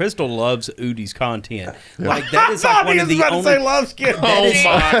this, but Crystal loves Eudy's content. Like that is like one of the only. love skin. Oh my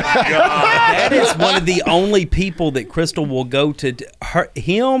God. That is one of the only people that Crystal will go to.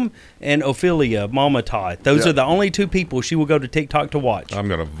 Him and Ophelia, Mama Todd. Those are the only 2 people she will go to TikTok to watch. I'm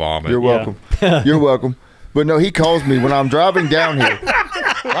gonna vomit. You're welcome. You're welcome. But no, he calls me when I'm driving down here.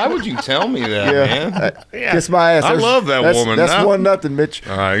 Why would you tell me that, man? Kiss my ass. I love that woman. That's Now- 1-0, Mitch.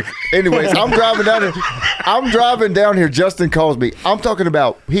 All right. Anyways, I'm driving down here. Justin calls me. I'm talking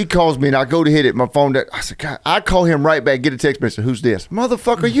about he calls me and I go to hit it. My phone. I said, God, I call him right back. Get a text message. Who's this?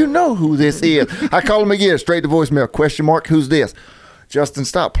 Motherfucker, you know who this is. I call him again. Straight to voicemail. Question mark. Who's this? Justin,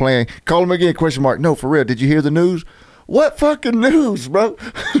 stop playing. Call him again. Question mark. No, for real. Did you hear the news? What fucking news, bro?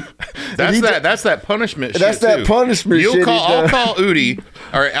 That's that punishment shit. That's that too. punishment You'll shit. call, I'll call Eudy,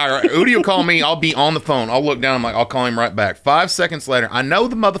 or Eudy will call me. I'll be on the phone. I'll look down. I'm like, I'll call him right back. 5 seconds later, I know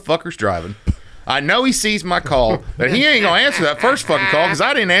the motherfucker's driving. I know he sees my call, but he ain't gonna answer that first fucking call because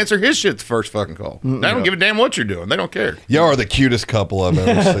I didn't answer his shit the first fucking call. They don't give a damn what you're doing. They don't care. Y'all are the cutest couple I've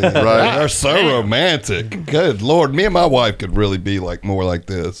ever seen. Right? They're so romantic. Good Lord, me and my wife could really be like more like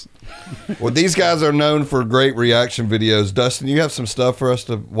this. Well, these guys are known for great reaction videos. Dustin, you have some stuff for us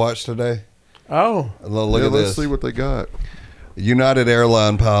to watch today? Oh. Look at let's this. see what they got. United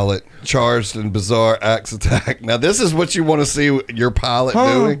airline pilot charged in bizarre axe attack. Now, this is what you want to see your pilot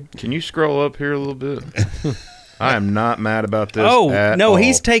doing. Can you scroll up here a little bit? I am not mad about this. Oh at no, all.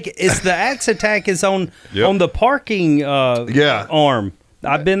 he's taking. It's the axe attack is on the parking arm.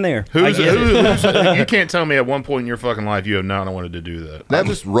 I've been there. Who's you can't tell me at one point in your fucking life you have not wanted to do that. I'll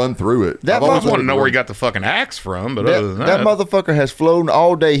just run through it. That I've I always just want to wanted know where run- he got the fucking axe from, but That, other than that motherfucker has flown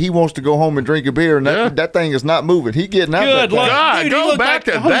all day. He wants to go home and drink a beer, and that thing is not moving. He getting out Good that luck. thing. God, Dude, go you look back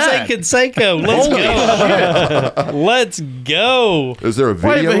like to Jose that. Canseco. Let's go. Let's go. Is there a Wait,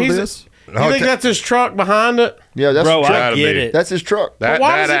 video but of he's. this? You think that's his truck behind it? Yeah, that's Bro, his truck. I Gotta get be. it. That's his truck. That,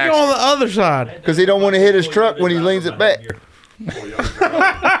 Why that does he axe, go on the other side? Because he don't want to hit his truck when he leans it back. He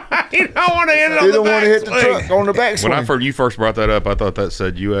don't want to hit it on He the don't want to hit the backswing. truck on the back when swing. you first brought that up, I thought that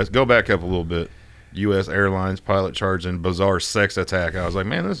said U.S. Go back up a little bit. U.S. Airlines pilot charged in bizarre sex attack. I was like,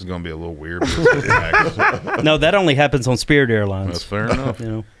 man, this is going to be a little weird. No, that only happens on Spirit That's Airlines. fair enough. You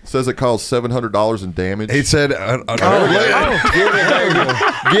know. Says it caused $700 in damage. He said, Get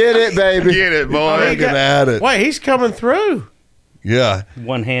it, baby. Get it, boy. looking at it. Wait, he's coming through. Yeah.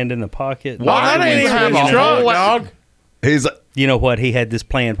 One hand in the pocket. Why That ain't would even you his have a truck, whole- dog. He's You know what? He had this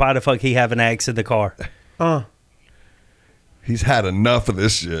plan. Why the fuck he have an axe in the car? he's had enough of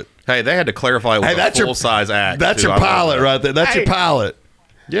this shit. Hey, they had to clarify it with Hey, a that's your- full-size axe. That's too. your I love pilot that. right there. That's your pilot.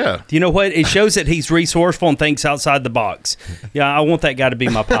 Yeah. You know what? It shows that he's resourceful and thinks outside the box. Yeah, I want that guy to be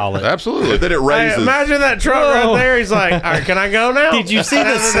my pilot. Absolutely. Then it Hey, raises. imagine that truck right there. He's like, all right, can I go now? Did you see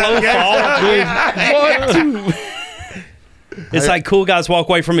the slow fall? What? It's like cool guys walk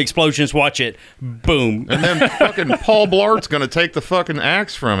away from explosions. Watch it. Boom. And then fucking Paul Blart's going to take the fucking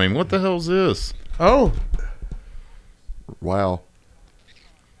axe from him. What the hell's this? Oh, Wow.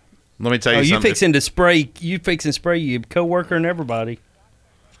 Let me tell you Oh, you something. fixing to spray? You fixing to spray your coworker and everybody?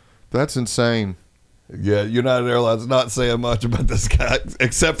 That's insane. Yeah, United Airlines not saying much about this guy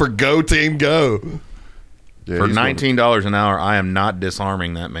except for go team go. Yeah, For he's gonna- $19 an hour, I am not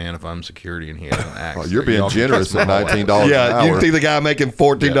disarming that man if I'm security and he has an axe. Oh, you're being Y'all can generous kiss at my $19 an Yeah, hour. you think the guy making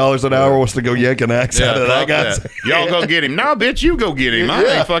 $14 an hour wants to go yank an axe Yeah, out of that fuck guy? that. Y'all go get him. No, bitch, you go get him. I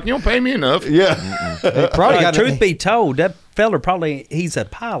ain't fucking. You don't pay me enough. Yeah. Probably got Truth be told, that feller probably he's a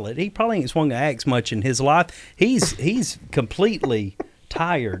pilot. He probably ain't swung an axe much in his life. He's completely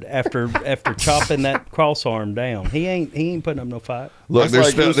tired after chopping that cross arm down. He ain't putting up no fight. Look, That's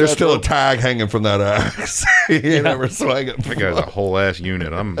like there's Goose still a had tag hanging from that axe. He ain't never swung it. That guy's a whole ass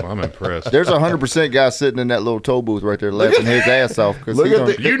unit. I'm impressed. There's 100% guy sitting in that little toll booth right there laughing his ass off. Because Look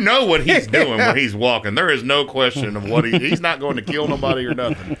at the- You know what he's doing when he's walking. There is no question of what he's not going to kill nobody or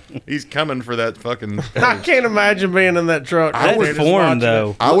nothing. He's coming for that fucking. I can't imagine being in that truck. That Just form watching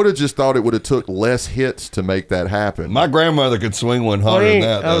though. I would have just thought it would have took less hits to make that happen. My grandmother could swing one Look harder he than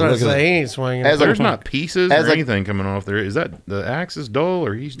ain't, that. I was Though. going Look to at say, that. he ain't swinging. As a- There's not pieces as or a- anything coming off there. Is that the axe is dull,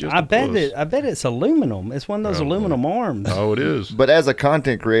 or he's just? I bet close? I bet it's aluminum. It's one of those Probably. aluminum arms. Oh, it is. But as a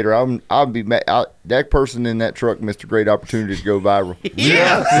content creator, I'll be mad. That person in that truck missed a great opportunity to go viral.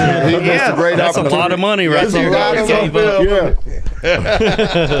 Yeah. He missed a great That's a opportunity. lot of money right That's a there. lot of Gave money. up.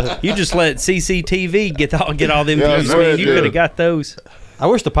 Yeah. You just let CCTV get all them Yeah, views, that's what man. it You did. could have got those. I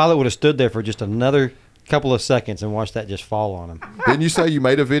wish the pilot would have stood there for just another couple of seconds and watched that just fall on him. Didn't you say you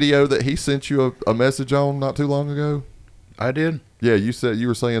made a video that he sent you a message on not too long ago? I did. Yeah, you said you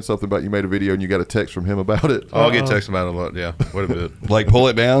were saying something about you made a video and you got a text from him about it. Oh, I'll get texts about it a lot. Yeah, what a bit. Like pull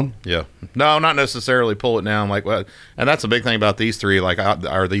it down. Yeah. No, not necessarily pull it down. Like what? And that's a big thing about these three. Like,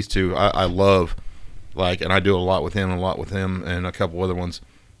 or these two, I love. Like, and I do a lot with him, and a couple other ones.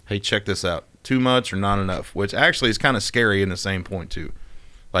 Hey, check this out. Too much or not enough? Which actually is kind of scary in the same point too.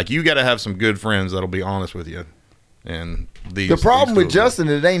 Like, you got to have some good friends that'll be honest with you. And The problem with Justin,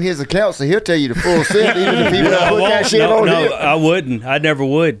 it ain't his account, so he'll tell you the full set, even if he I put that won't. shit on him. I wouldn't. I never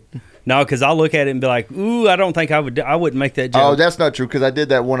would. No, because I'll look at it and be like, "Ooh, I don't think I would. I wouldn't make that joke." Oh, that's not true, because I did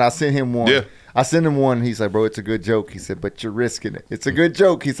that one. I sent him one. Yeah. I sent him one. He's like, bro, it's a good joke. He said, but you're risking it. It's a good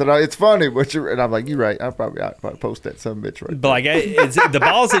joke. He said, oh, it's funny, but you're. And I'm like, you're right. I'll probably post that some bitch right But like, the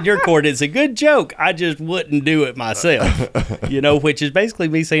ball's in your court. It's a good joke. I just wouldn't do it myself. Which is basically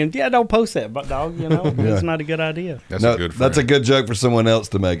me saying, "Yeah, don't post that, but dog. It's not a good idea." That's No, a good friend. that's a good joke for someone else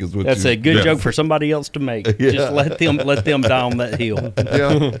to make. Is what That's you, a good yeah. joke for somebody else to make. Just let them die on that hill.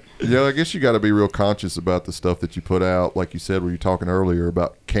 Yeah, I guess you got to be real conscious about the stuff that you put out. Like you said, were you talking earlier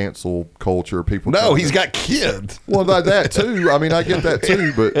about cancel culture? People. No, trying he's to- got kids. Well, like that too. I mean, I get that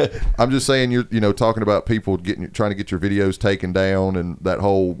too, but I'm just saying you're talking about people trying to get your videos taken down and that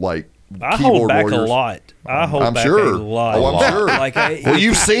whole like. I keyboard hold back warriors. a lot. I hold I'm back sure. a lot. Oh, I'm sure. Like, Well,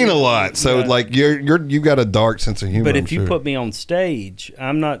 you've seen a lot, so Yeah. like you've got a dark sense of humor. But I'm if you sure. put me on stage,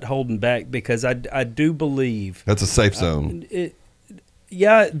 I'm not holding back because I do believe. that's a safe zone.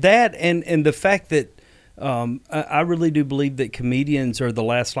 That and the fact that I really do believe that comedians are the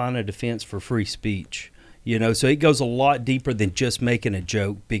last line of defense for free speech. So it goes a lot deeper than just making a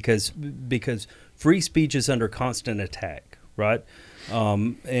joke because free speech is under constant attack, right?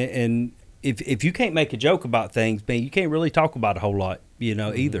 And if you can't make a joke about things, man, you can't really talk about a whole lot,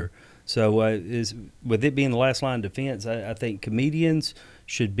 either. So with it being the last line of defense, I think comedians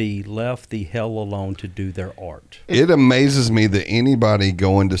should be left the hell alone to do their art. It amazes me that anybody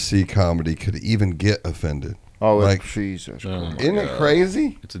going to see comedy could even get offended. Oh, Like- Jesus. Oh, my Isn't it God.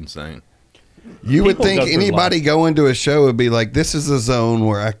 crazy? It's insane. You would People think go through anybody life. going to a show would be like, this is a zone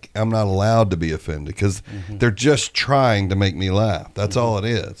where I'm not allowed to be offended because they're just trying to make me laugh. That's all it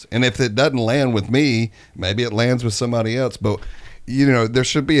is. And if it doesn't land with me, maybe it lands with somebody else. But, there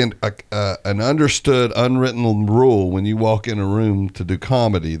should be an understood, unwritten rule when you walk in a room to do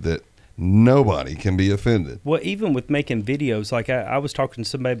comedy that nobody can be offended. Well, even with making videos, like I was talking to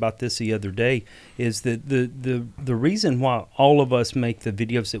somebody about this the other day, is that the reason why all of us make the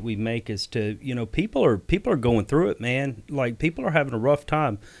videos that we make is to, people are going through it, man. Like, people are having a rough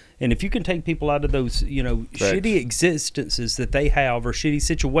time. And if you can take people out of those, shitty existences that they have or shitty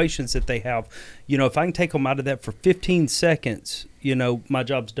situations that they have, if I can take them out of that for 15 seconds, my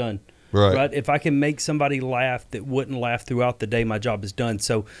job's done. Right. If I can make somebody laugh that wouldn't laugh throughout the day, my job is done.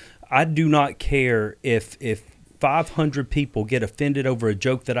 So I do not care if 500 people get offended over a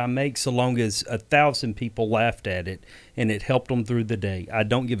joke that I make, so long as 1,000 people laughed at it and it helped them through the day. I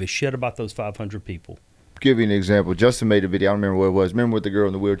don't give a shit about those 500 people. Give you an example. Justin made a video. I don't remember what it was. Remember what the girl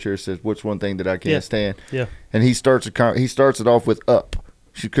in the wheelchair says, what's one thing that I can't stand? Yeah. And he starts it off with up.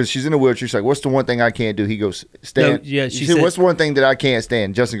 Because she's in a wheelchair. She's like, what's the one thing I can't do? He goes, stand. No, yeah, she she said, said- what's the one thing that I can't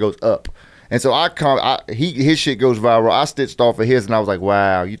stand? Justin goes, up. And so his shit goes viral. I stitched off of his, and I was like,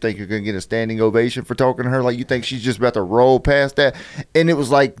 wow, you think you're going to get a standing ovation for talking to her? Like, you think she's just about to roll past that? And it was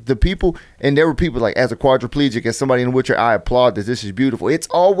like the people, and there were people like, as a quadriplegic, as somebody in a wheelchair, I applaud this. This is beautiful. It's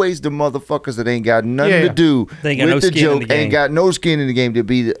always the motherfuckers that ain't got nothing to do They ain't got with no the skin in joke, the game. ain't got no skin in the game to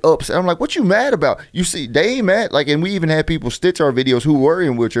be the ups. I'm like, what you mad about? You see, they ain't mad. Like, and we even had people stitch our videos who were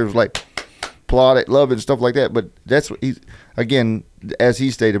in wheelchairs, like, applaud it, love it, and stuff like that. But that's what he's, again, as he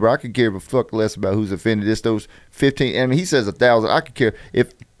stated, bro, I could care a fuck less about who's offended. It's those 15. I mean, he says 1,000. I could care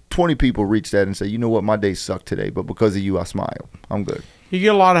if 20 people reach that and say, you know what, my day sucked today, but because of you, I smile. I'm good. You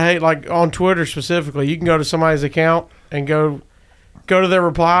get a lot of hate, like on Twitter specifically. You can go to somebody's account and go to their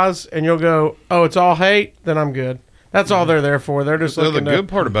replies, and you'll go, oh, it's all hate? Then I'm good. That's all they're there for. They're just So the looking good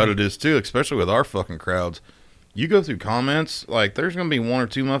part about it is, too, especially with our fucking crowds, you go through comments, like, there's going to be one or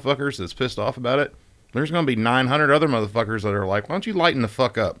two motherfuckers that's pissed off about it. there's going to be 900 other motherfuckers that are like, why don't you lighten the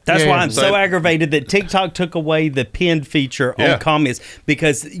fuck up? That's why I'm so But- aggravated that TikTok took away the pinned feature Yeah. on comments,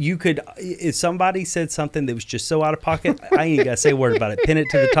 because you could, if somebody said something that was just so out of pocket, I ain't got to say a word about it. Pin it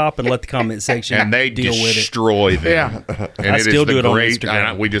to the top and let the comment section And they deal with it. destroy them. Yeah. And I it still is the do it on great,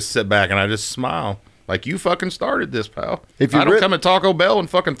 Instagram. we just sit back and I just smile. Like, you fucking started this, pal. If you I don't re- come to Taco Bell and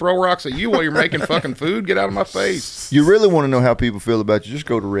fucking throw rocks at you while you're making fucking food. Get out of my face. You really want to know how people feel about you? Just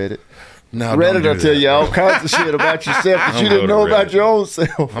go to Reddit. No, Reddit don't do will tell that, you all bro. kinds of shit about yourself that Don't you go didn't to know about Reddit. your own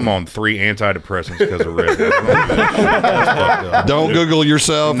self. I'm on 3 antidepressants because of Reddit. Don't do that shit. That's fucked up. Don't Google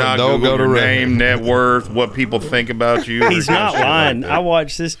yourself Not and don't Google go to your Reddit. name, net worth, what people think about you. He's or not shit like lying. that. I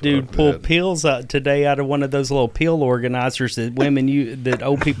watched this dude Fuck pull that. pills out today out of one of those little pill organizers that that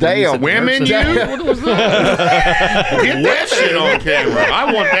old people use. Damn, at the Women nursing use? home. What was that? Get that shit on camera.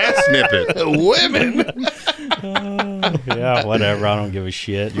 I want that snippet. Women. Yeah, whatever. I don't give a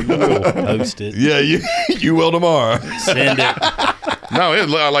shit. We'll post it. Yeah, you will tomorrow. Send it. No, it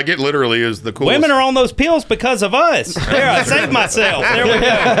literally is the coolest. Women are on those pills because of us. There, I saved myself. There we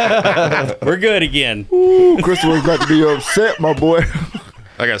go. We're good again. Ooh, Christopher's about to be upset, my boy.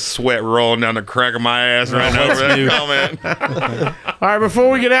 I got sweat rolling down the crack of my ass right now over that comment. All right, before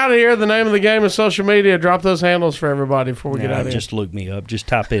we get out of here, the name of the game is social media. Drop those handles for everybody before we get out of here. Just look me up. Just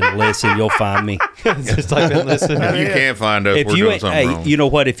type in listen. You'll find me. Just type in listen. If you can't find us, If we're you doing ain't, something hey, wrong. you know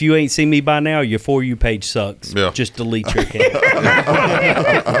what? If you ain't seen me by now, your For You page sucks. Yeah. Just delete your account.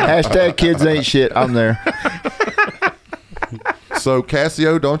 Hashtag kids ain't shit. I'm there. So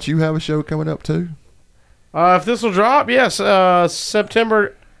Cassio, don't you have a show coming up too? If this will drop, yes,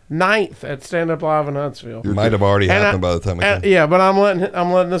 September 9th at Stand Up Live in Huntsville. Might have already And happened by the time it comes. Yeah, but I'm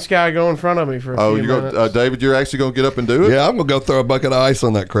letting this guy go in front of me for a Oh, few you minutes. go, David. You're actually going to get up and do it. Yeah, I'm gonna go throw a bucket of ice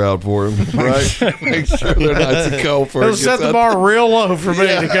on that crowd for him. Right. Make sure they're nice and cold for It'll it. set gets the up. bar real low for me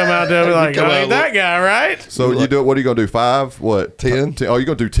to come out there and be like, Come I out ain't that guy, right? So you do it. What are you going to do? 5? What? 10? 10? Oh, you're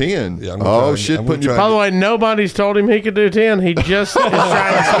going to do 10? Yeah, I'm gonna Oh try- shit! I'm Putting gonna you. By the way, nobody's told him he could do 10. He just is trying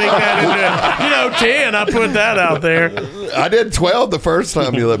to speak that into it. 10, I put that out there. I did 12 the first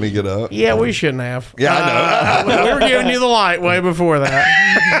time you let me get up. Yeah, we shouldn't have. Yeah, I know. We were giving you the light way before that.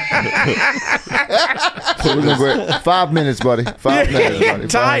 So we're gonna go 5 minutes, buddy. 5 minutes, buddy.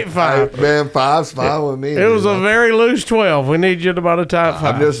 Tight 5. Man, 5's fine with me. It was dude. a very loose 12. We need you at about a tight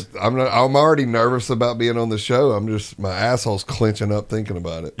 5. I'm already nervous about being on the show. My asshole's clenching up thinking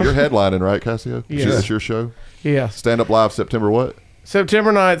about it. You're headlining, right, Cassio? Yes. It's your show. Yeah. Stand Up Live September what?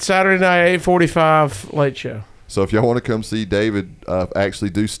 September 9th, Saturday night, 8:45, late show. So if y'all want to come see David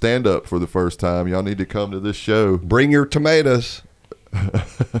actually do stand up for the first time, y'all need to come to this show. Bring your tomatoes.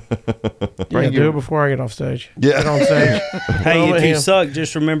 Yeah, do it before I get off stage. Yeah. Get on stage. Hey, Throw if it you in. suck,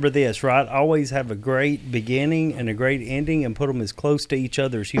 just remember this, right? Always have a great beginning and a great ending, and put them as close to each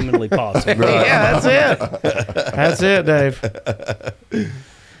other as humanly possible. Yeah, that's it. That's it, Dave.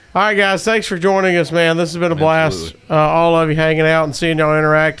 All right, guys. Thanks for joining us, man. This has been a blast. All of you hanging out and seeing y'all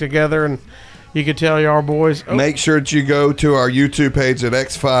interact together, and you can tell y'all boys. Oh, Make sure that you go to our YouTube page at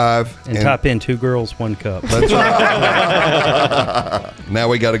X5 And type in 2 girls, 1 cup. That's right. Now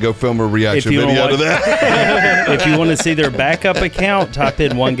we got to go film a reaction If you video don't to that. If you want to see their backup account, type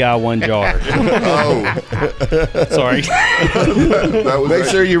in 1 guy, 1 jar. Oh, Sorry. that was Make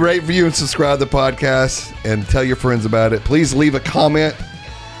sure you rate, review, and subscribe to the podcast, and tell your friends about it. Please leave a comment.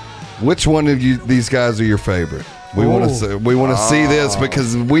 Which one of these guys are your favorite? We want to see this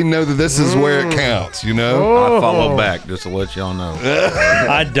because we know that this is where it counts. You know. I follow back just to let y'all know.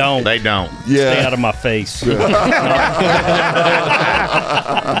 I don't. They don't. Yeah. Stay out of my face.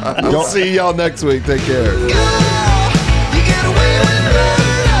 We'll see y'all next week. Take care.